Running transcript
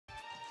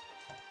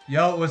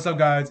Yo, what's up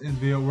guys? In this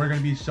video, we're going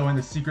to be showing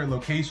the secret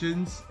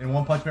locations in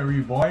One Punch Man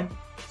Reborn.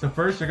 So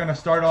first, you're going to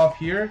start off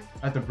here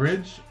at the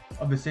bridge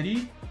of the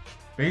city.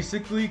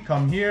 Basically,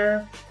 come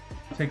here,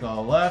 take a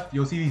left,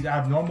 you'll see these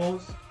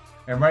abnormals.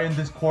 And right in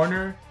this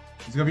corner,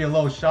 there's going to be a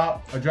little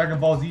shop, a Dragon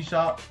Ball Z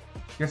shop.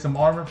 Get some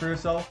armor for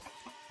yourself.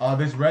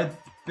 This red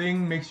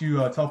thing makes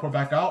you teleport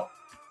back out.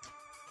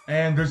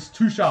 And there's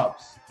two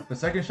shops. The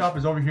second shop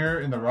is over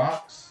here in the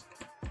rocks.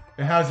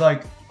 It has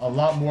like a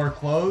lot more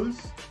clothes.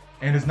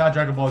 And it's not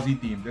Dragon Ball Z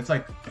themed. It's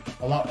like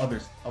a lot of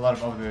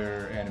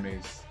other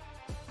animes.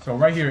 So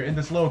right here in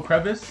this little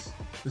crevice,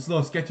 this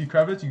little sketchy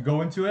crevice, you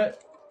go into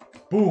it.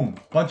 Boom,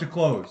 bunch of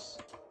clothes,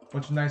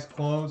 bunch of nice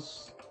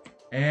clothes,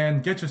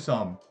 and get you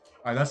some. All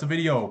right, that's the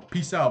video.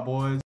 Peace out,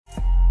 boys.